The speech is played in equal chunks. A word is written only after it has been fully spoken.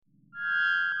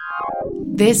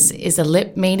This is a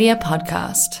Lip Media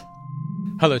podcast.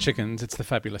 Hello, chickens. It's the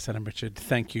fabulous Adam Richard.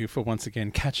 Thank you for once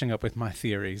again catching up with my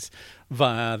theories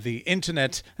via the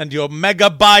internet and your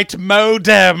megabyte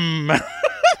modem.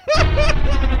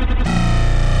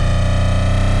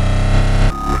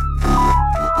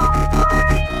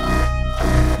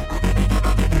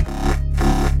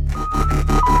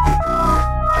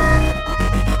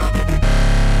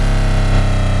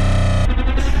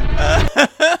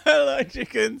 Hello,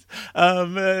 chickens.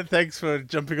 Thanks for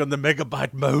jumping on the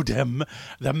megabyte modem,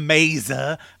 the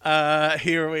mazer.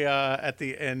 Here we are at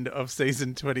the end of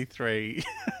season 23.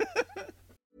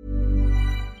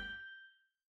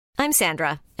 I'm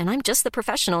Sandra, and I'm just the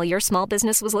professional your small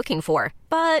business was looking for.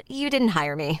 But you didn't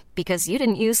hire me because you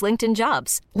didn't use LinkedIn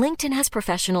Jobs. LinkedIn has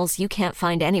professionals you can't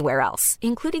find anywhere else,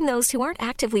 including those who aren't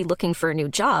actively looking for a new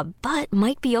job, but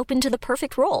might be open to the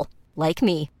perfect role, like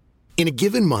me. In a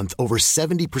given month, over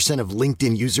 70% of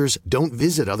LinkedIn users don't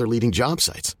visit other leading job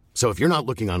sites. So if you're not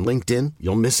looking on LinkedIn,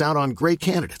 you'll miss out on great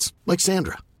candidates like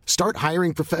Sandra. Start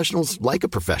hiring professionals like a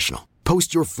professional.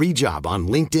 Post your free job on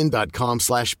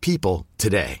linkedin.com/people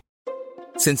today.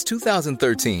 Since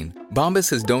 2013, Bombas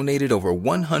has donated over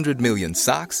 100 million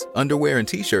socks, underwear, and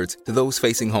T-shirts to those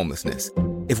facing homelessness.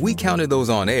 If we counted those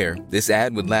on air, this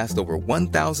ad would last over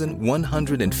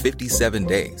 1,157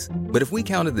 days. But if we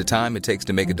counted the time it takes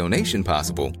to make a donation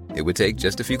possible, it would take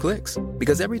just a few clicks.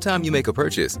 Because every time you make a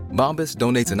purchase, Bombas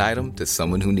donates an item to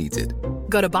someone who needs it.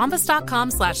 Go to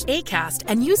bombas.com/ACAST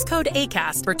and use code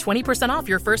ACAST for 20% off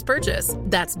your first purchase.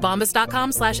 That's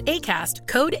bombas.com/ACAST,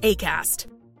 code ACAST.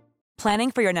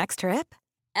 Planning for your next trip?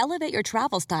 Elevate your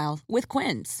travel style with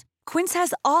Quince. Quince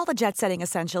has all the jet-setting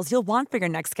essentials you'll want for your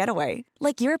next getaway,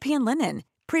 like European linen,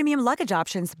 premium luggage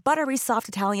options, buttery soft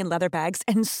Italian leather bags,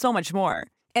 and so much more.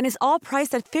 And is all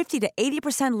priced at 50 to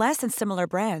 80% less than similar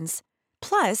brands.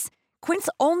 Plus, Quince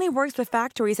only works with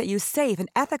factories that use safe and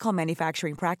ethical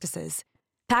manufacturing practices.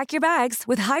 Pack your bags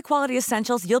with high-quality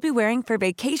essentials you'll be wearing for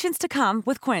vacations to come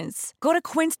with Quince. Go to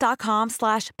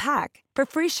quince.com/pack for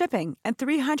free shipping and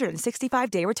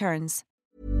 365-day returns.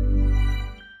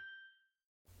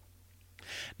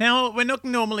 Now, we're not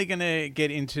normally going to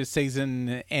get into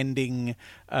season-ending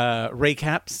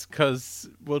recaps because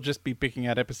we'll just be picking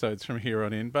out episodes from here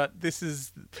on in. But this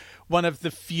is one of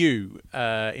the few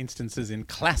instances in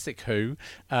classic Who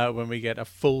when we get a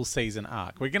full season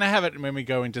arc. We're going to have it when we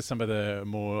go into some of the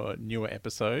more newer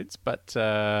episodes. But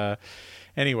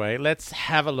anyway, let's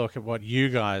have a look at what you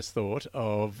guys thought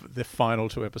of the final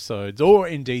two episodes, or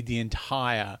indeed the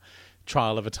entire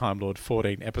Trial of a Time Lord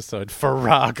 14 episode,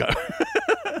 Farrago.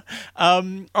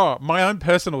 My own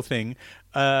personal thing.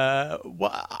 I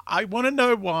want to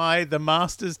know why the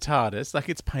Master's TARDIS, like,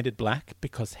 it's painted black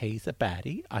because he's a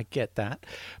baddie. I get that.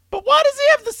 But why does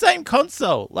he have the same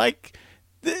console? Like,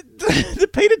 the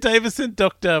Peter Davison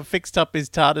Doctor fixed up his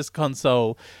TARDIS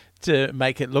console to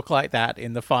make it look like that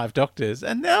in the Five Doctors.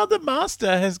 And now the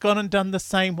Master has gone and done the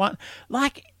same one.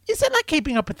 Like, is it like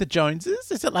Keeping Up with the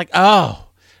Joneses? Is it like, oh,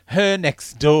 her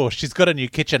next door, she's got a new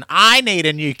kitchen, I need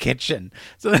a new kitchen?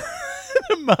 So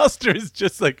the Master is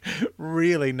just like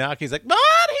really narky. He's like,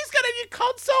 what? He's got a new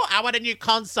console? I want a new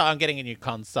console. I'm getting a new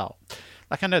console.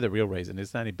 Like, I know the real reason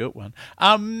is they only built one.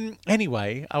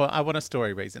 Anyway, I want a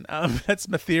story reason. That's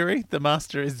my theory. The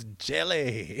Master is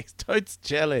jelly. He's totes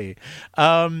jelly.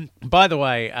 By the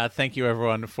way, thank you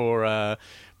everyone for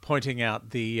pointing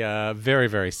out the very,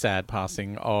 very sad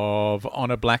passing of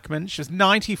Honor Blackman. She was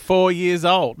 94 years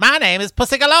old. My name is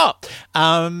Pussy Galore.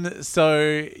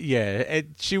 So, yeah,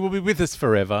 she will be with us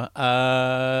forever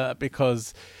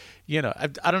because, you know, I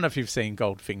don't know if you've seen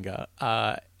Goldfinger.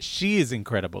 She is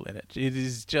incredible in it. It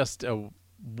is just a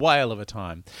whale of a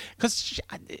time. Because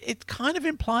it kind of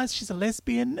implies she's a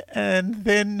lesbian, and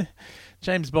then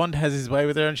James Bond has his way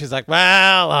with her, and she's like,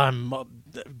 well, I'm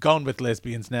gone with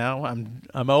lesbians now.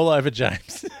 I'm all over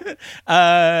James. You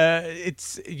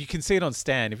can see it on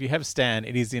Stan. If you have Stan,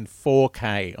 it is in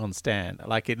 4K on Stan.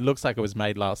 Like, it looks like it was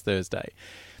made last Thursday.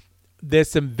 There's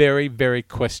some very, very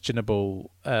questionable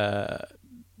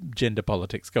gender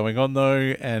politics going on,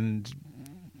 though, and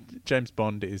James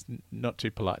Bond is not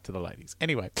too polite to the ladies.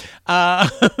 Anyway,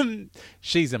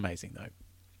 she's amazing, though.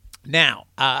 Now,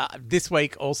 this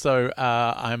week also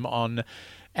I'm on,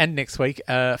 and next week,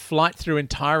 Flight Through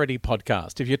Entirety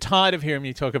podcast. If you're tired of hearing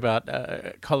me talk about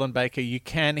Colin Baker, you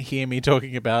can hear me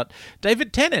talking about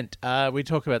David Tennant. We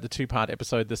talk about the two-part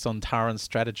episode, The Sontaran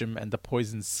Stratagem and The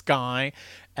Poison Sky,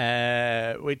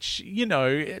 which, you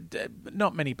know,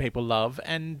 not many people love,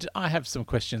 and I have some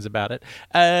questions about it.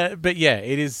 But yeah,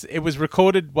 it was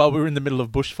recorded while we were in the middle of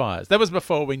bushfires. That was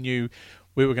before we knew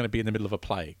we were going to be in the middle of a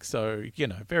plague. So, you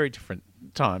know, very different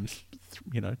times.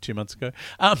 2 months ago.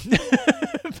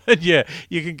 But yeah,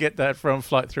 you can get that from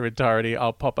Flight Through Entirety.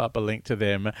 I'll pop up a link to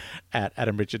them at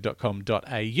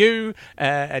adamrichard.com.au,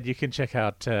 and you can check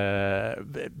out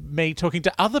me talking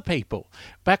to other people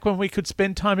back when we could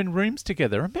spend time in rooms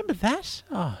together. Remember that?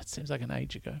 Oh, it seems like an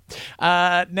age ago.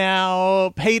 Now,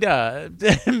 Peter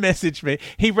messaged me.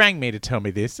 He rang me to tell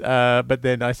me this, but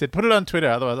then I said, put it on Twitter,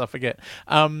 otherwise I'll forget.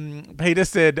 Peter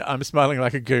said, I'm smiling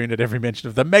like a goon at every mention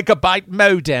of the megabyte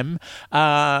modem.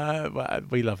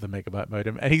 We love the megabyte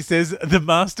modem. And he says, the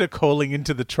master calling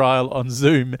into the trial on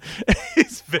Zoom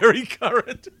is very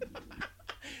current.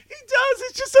 He does.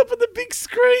 It's just up on the big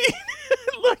screen.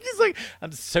 He's like,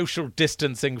 I'm social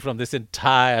distancing from this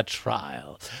entire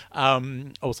trial.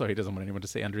 Also, he doesn't want anyone to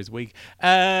see under his wig.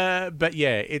 But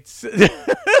yeah, it's.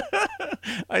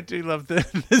 I do love the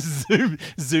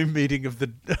Zoom meeting of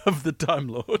the Time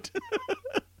Lord.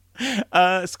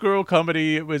 Squirrel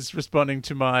Comedy was responding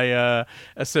to my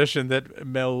assertion that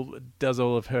Mel does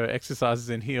all of her exercises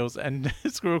in heels, and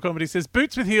Squirrel Comedy says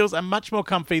boots with heels are much more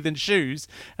comfy than shoes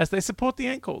as they support the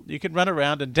ankle. You can run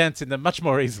around and dance in them much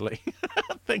more easily.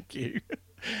 Thank you.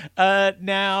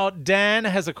 Now, Dan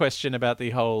has a question about the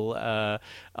whole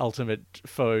Ultimate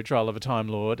Foe Trial of a Time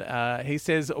Lord. He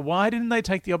says, why didn't they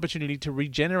take the opportunity to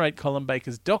regenerate Colin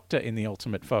Baker's Doctor in the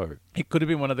Ultimate Foe? It could have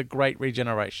been one of the great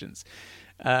regenerations.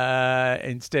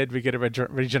 Instead, we get a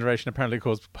regeneration apparently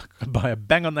caused by a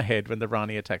bang on the head when the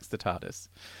Rani attacks the TARDIS.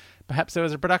 Perhaps there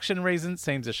was a production reason.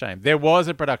 Seems a shame. There was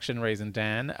a production reason,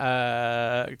 Dan.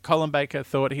 Colin Baker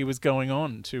thought he was going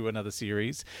on to another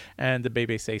series, and the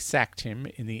BBC sacked him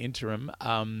in the interim.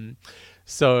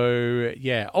 So,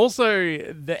 yeah. Also,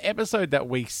 the episode that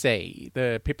we see,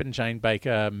 the Pip and Jane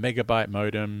Baker megabyte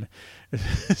modem,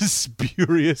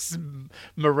 spurious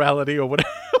morality, or whatever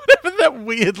that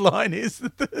weird line is.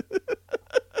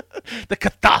 The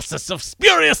catharsis of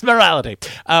spurious morality.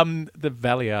 The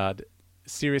Valeyard.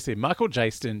 Seriously, Michael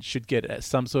Jaston should get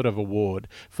some sort of award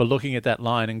for looking at that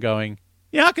line and going,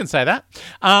 yeah, I can say that.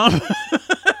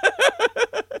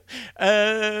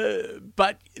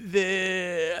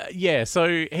 So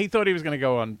he thought he was going to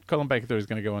go on, Colin Baker thought he was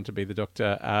going to go on to be the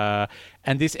Doctor,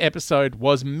 and this episode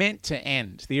was meant to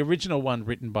end. The original one,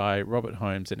 written by Robert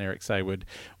Holmes and Eric Sayward,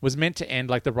 was meant to end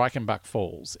like the Reichenbach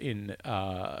Falls in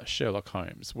Sherlock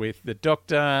Holmes, with the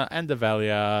Doctor and the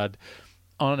Valeyard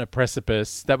on a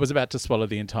precipice that was about to swallow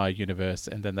the entire universe,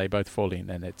 and then they both fall in,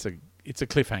 and it's a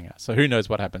cliffhanger. So who knows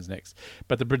what happens next?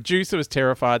 But the producer was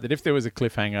terrified that if there was a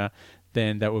cliffhanger,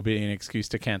 then that would be an excuse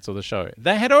to cancel the show.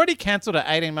 They had already cancelled it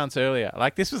 18 months earlier.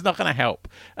 Like, this was not going to help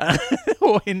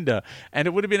or hinder. And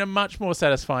it would have been a much more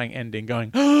satisfying ending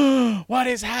going, oh, what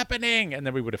is happening? And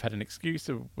then we would have had an excuse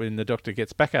of when the Doctor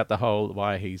gets back out the hole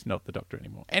why he's not the Doctor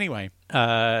anymore. Anyway,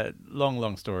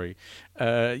 long story.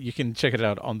 You can check it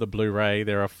out on the Blu-ray.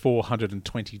 There are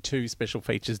 422 special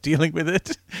features dealing with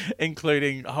it,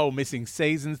 including whole missing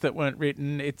seasons that weren't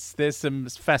written. There's some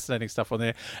fascinating stuff on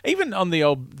there. Even on the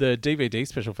DVD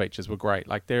special features were great.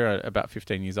 Like, they're about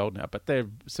 15 years old now, but there's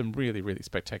some really, really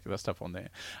spectacular stuff on there.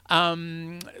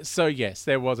 So yes,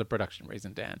 there was a production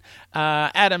reason, Dan.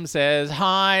 Adam says,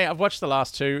 hi, I've watched the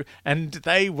last two and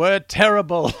they were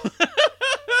terrible.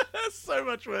 So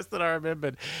much worse than I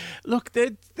remembered. Look,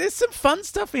 there's some fun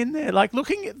stuff in there. Like,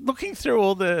 looking through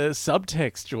all the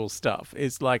subtextual stuff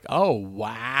is like, oh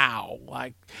wow,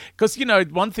 like, because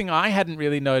one thing I hadn't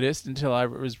really noticed until I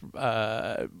was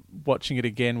watching it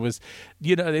again was,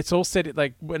 it's all set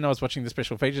like when I was watching the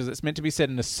special features, it's meant to be set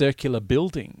in a circular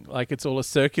building. Like, it's all a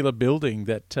circular building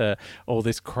that all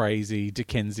this crazy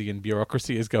Dickensian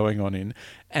bureaucracy is going on in,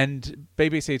 and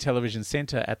BBC Television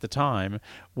Centre at the time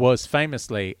was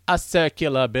famously a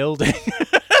circular building.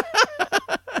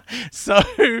 So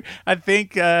I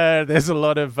think there's a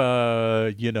lot of,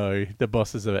 the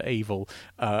bosses are evil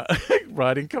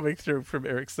writing coming through from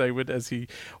Eric Sayward as he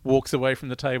walks away from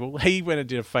the table. He went and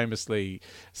did a famously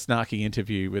snarky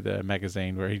interview with a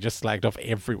magazine where he just slagged off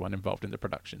everyone involved in the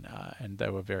production, and they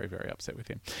were very, very upset with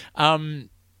him.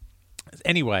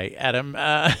 Anyway, Adam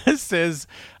says,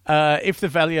 if the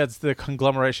Valeyard's the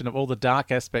conglomeration of all the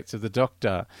dark aspects of the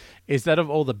Doctor, is that of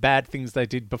all the bad things they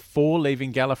did before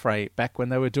leaving Gallifrey back when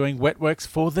they were doing wet works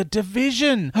for the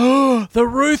Division? Oh, the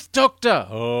Ruth Doctor!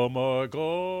 Oh my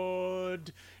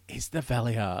God! Is the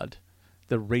Valeyard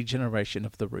the regeneration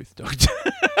of the Ruth Doctor?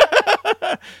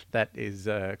 That is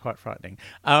quite frightening.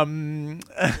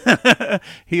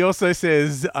 He also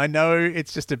says, I know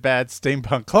it's just a bad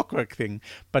steampunk clockwork thing,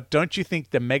 but don't you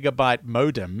think the megabyte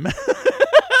modem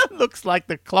looks like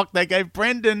the clock they gave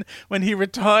Brendan when he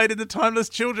retired in the Timeless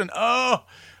Children? Oh,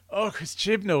 Oh, Chris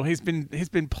Chibnall, he's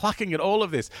been plucking at all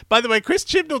of this. By the way, Chris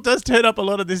Chibnall does turn up a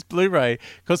lot of this Blu-ray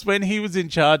because when he was in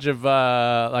charge of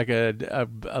like a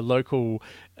local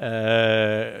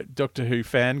Doctor Who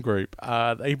fan group,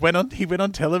 he went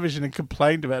on television and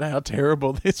complained about how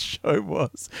terrible this show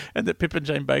was and that Pip and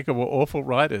Jane Baker were awful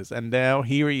writers. And now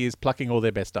here he is plucking all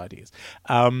their best ideas.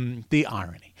 The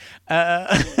irony.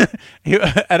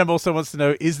 Adam also wants to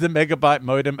know, is the Megabyte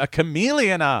modem a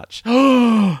chameleon arch?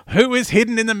 Who is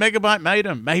hidden in the Megabyte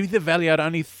modem? Maybe the Valiant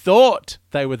only thought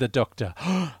they were the Doctor.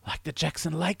 Like the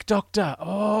Jackson Lake Doctor.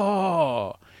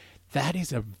 Oh, that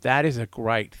is a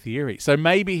great theory. So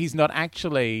maybe he's not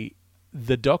actually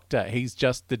the Doctor. He's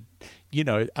just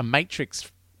a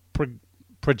Matrix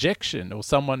projection or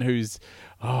someone who's,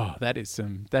 that is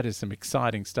some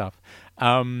exciting stuff.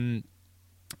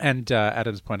 And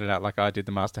Adams pointed out, like I did,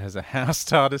 the Master has a house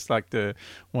TARDIS, like the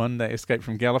one that escaped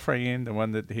from Gallifrey in, the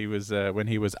one that he was when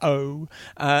he was in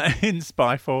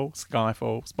Skyfall.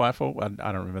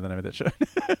 I don't remember the name of that show.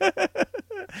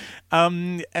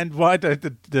 And why don't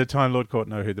the Time Lord Court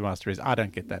know who the Master is? I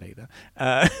don't get that either.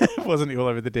 Wasn't he all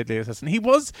over the Deadly Assassin? He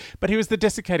was the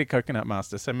desiccated coconut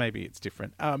Master, so maybe it's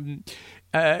different.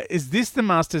 Is this the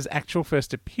Master's actual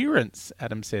first appearance,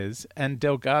 Adam says, and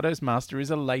Delgado's Master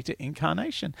is a later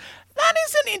incarnation? That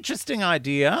is an interesting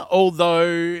idea,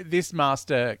 although this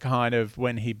Master kind of,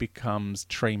 when he becomes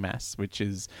Tremas, which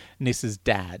is Nissa's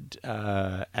dad,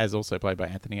 as also played by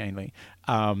Anthony Ainley,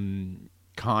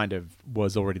 kind of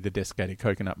was already the desiccated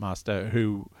coconut Master,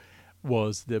 who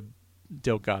was the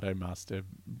Delgado Master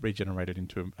regenerated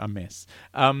into a mess.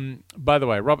 By the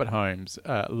way, Robert Holmes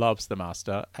loves the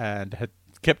Master and had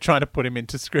kept trying to put him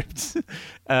into scripts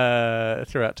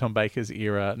throughout Tom Baker's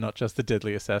era, not just The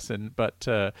Deadly Assassin, but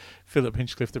Philip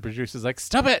Hinchcliffe, the producer's like,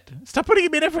 stop it! Stop putting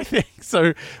him in everything!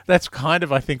 So that's kind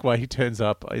of, I think, why he turns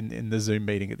up in the Zoom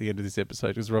meeting at the end of this episode,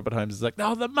 because Robert Holmes is like,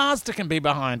 no, the Master can be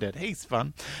behind it. He's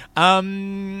fun.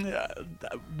 One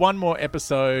more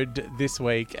episode this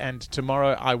week, and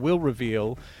tomorrow I will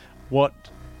reveal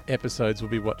what episodes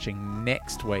we'll be watching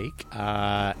next week.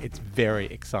 It's very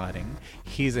exciting.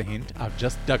 Here's a hint. I've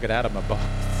just dug it out of my box.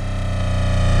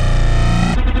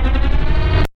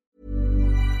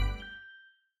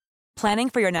 Planning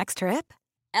for your next trip?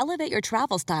 Elevate your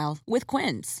travel style with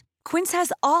Quince. Quince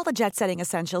has all the jet-setting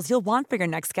essentials you'll want for your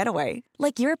next getaway,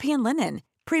 like European linen,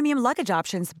 premium luggage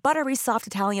options, buttery soft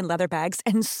Italian leather bags,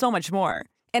 and so much more.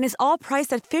 And is all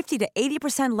priced at 50 to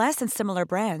 80% less than similar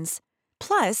brands.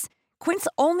 Plus, Quince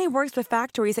only works with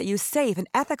factories that use safe and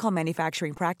ethical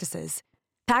manufacturing practices.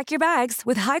 Pack your bags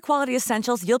with high-quality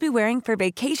essentials you'll be wearing for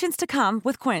vacations to come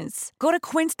with Quince. Go to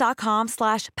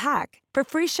quince.com/pack for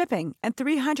free shipping and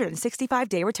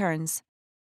 365-day returns.